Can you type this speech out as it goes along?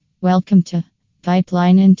Welcome to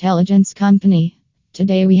Pipeline Intelligence Company.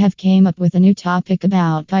 Today we have came up with a new topic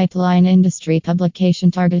about pipeline industry.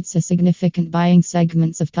 Publication targets a significant buying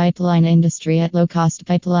segments of pipeline industry at low cost.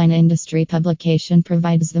 Pipeline industry publication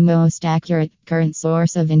provides the most accurate current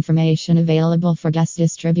source of information available for gas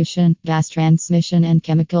distribution, gas transmission and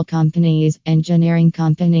chemical companies, engineering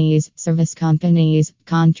companies, service companies,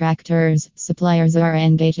 contractors, suppliers are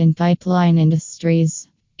engaged in pipeline industries.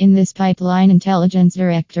 In this pipeline intelligence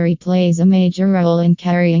directory plays a major role in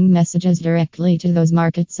carrying messages directly to those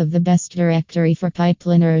markets of the best directory for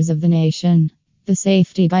pipeliners of the nation. The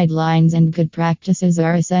safety guidelines and good practices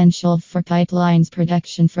are essential for pipelines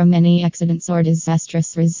protection from any accidents or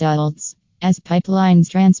disastrous results. As pipelines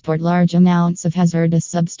transport large amounts of hazardous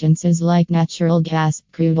substances like natural gas,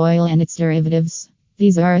 crude oil and its derivatives.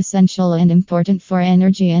 These are essential and important for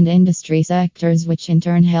energy and industry sectors, which in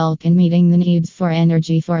turn help in meeting the needs for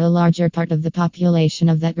energy for a larger part of the population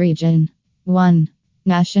of that region. 1.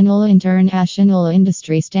 National International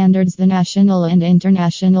Industry Standards. The national and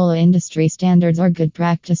international industry standards or good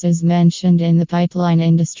practices mentioned in the pipeline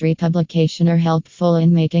industry publication are helpful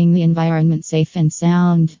in making the environment safe and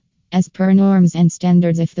sound. As per norms and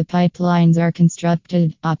standards, if the pipelines are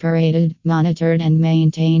constructed, operated, monitored and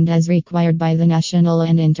maintained as required by the national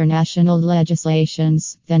and international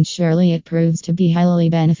legislations, then surely it proves to be highly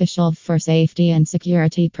beneficial for safety and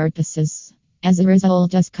security purposes. As a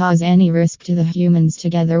result, does cause any risk to the humans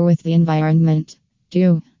together with the environment.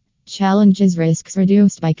 2. Challenges. Risks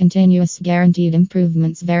reduced by continuous guaranteed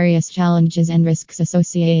improvements. Various challenges and risks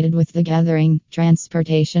associated with the gathering,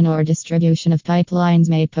 transportation or distribution of pipelines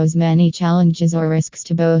may pose many challenges or risks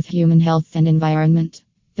to both human health and environment.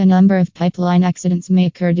 The number of pipeline accidents may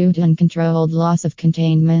occur due to uncontrolled loss of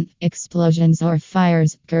containment, explosions or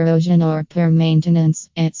fires, corrosion or poor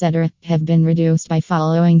maintenance, etc., have been reduced by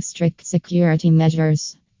following strict security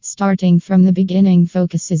measures. Starting from the beginning,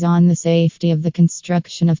 focuses on the safety of the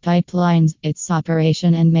construction of pipelines. Its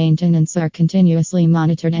operation and maintenance are continuously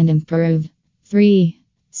monitored and improved. 3.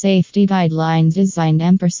 Safety guidelines designed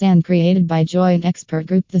 & created by Joint Expert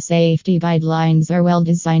Group. The safety guidelines are well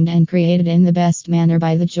designed and created in the best manner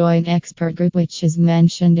by the Joint Expert Group, which is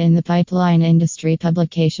mentioned in the pipeline industry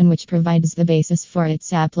publication, which provides the basis for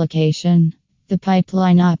its application. The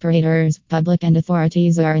pipeline operators, public and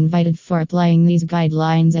authorities are invited for applying these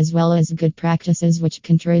guidelines as well as good practices, which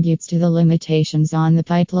contributes to the limitations on the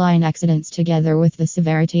pipeline accidents together with the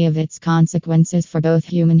severity of its consequences for both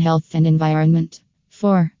human health and environment.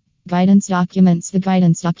 4. Guidance documents. The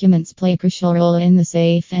guidance documents play a crucial role in the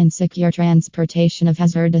safe and secure transportation of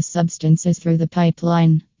hazardous substances through the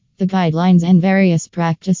pipeline. The guidelines and various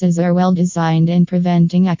practices are well designed in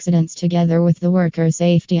preventing accidents together with the worker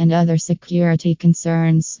safety and other security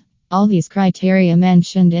concerns. All these criteria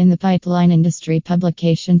mentioned in the pipeline industry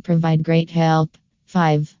publication provide great help.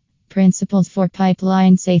 5. Principles for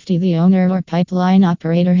pipeline safety. The owner or pipeline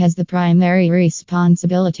operator has the primary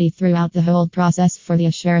responsibility throughout the whole process for the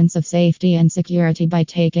assurance of safety and security by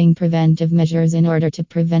taking preventive measures in order to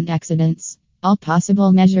prevent accidents. All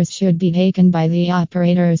possible measures should be taken by the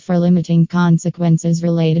operators for limiting consequences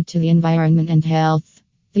related to the environment and health.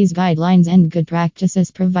 These guidelines and good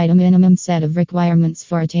practices provide a minimum set of requirements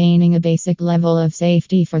for attaining a basic level of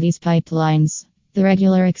safety for these pipelines. The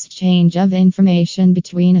regular exchange of information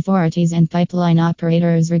between authorities and pipeline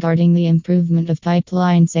operators regarding the improvement of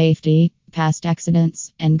pipeline safety, past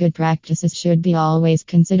accidents, and good practices should be always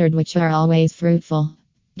considered, which are always fruitful.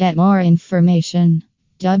 Get more information.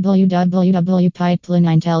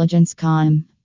 www.pipelineintelligence.com